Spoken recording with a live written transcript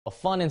A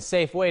fun and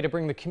safe way to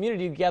bring the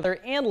community together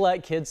and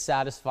let kids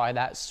satisfy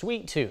that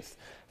sweet tooth.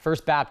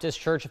 First Baptist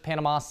Church of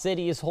Panama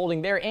City is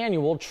holding their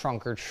annual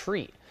trunk or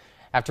treat.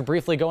 After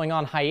briefly going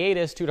on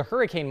hiatus due to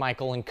Hurricane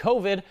Michael and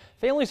COVID,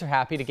 families are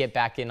happy to get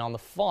back in on the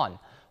fun.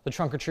 The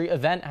trunk or treat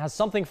event has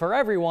something for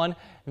everyone,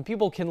 and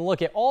people can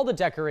look at all the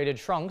decorated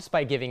trunks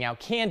by giving out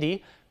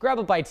candy, grab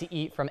a bite to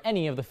eat from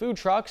any of the food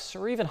trucks,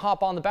 or even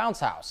hop on the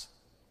bounce house.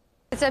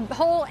 It's a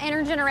whole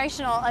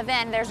intergenerational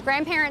event. There's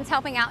grandparents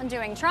helping out and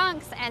doing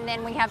trunks, and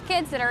then we have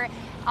kids that are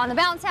on the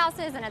bounce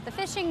houses and at the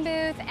fishing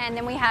booth, and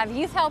then we have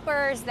youth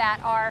helpers that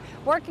are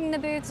working the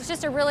booths. It's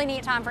just a really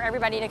neat time for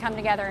everybody to come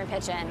together and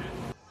pitch in.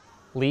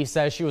 Lee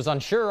says she was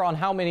unsure on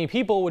how many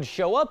people would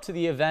show up to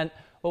the event,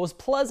 but was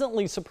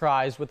pleasantly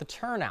surprised with the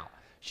turnout.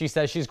 She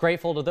says she's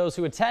grateful to those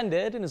who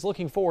attended and is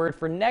looking forward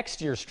for next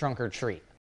year's trunk or treat.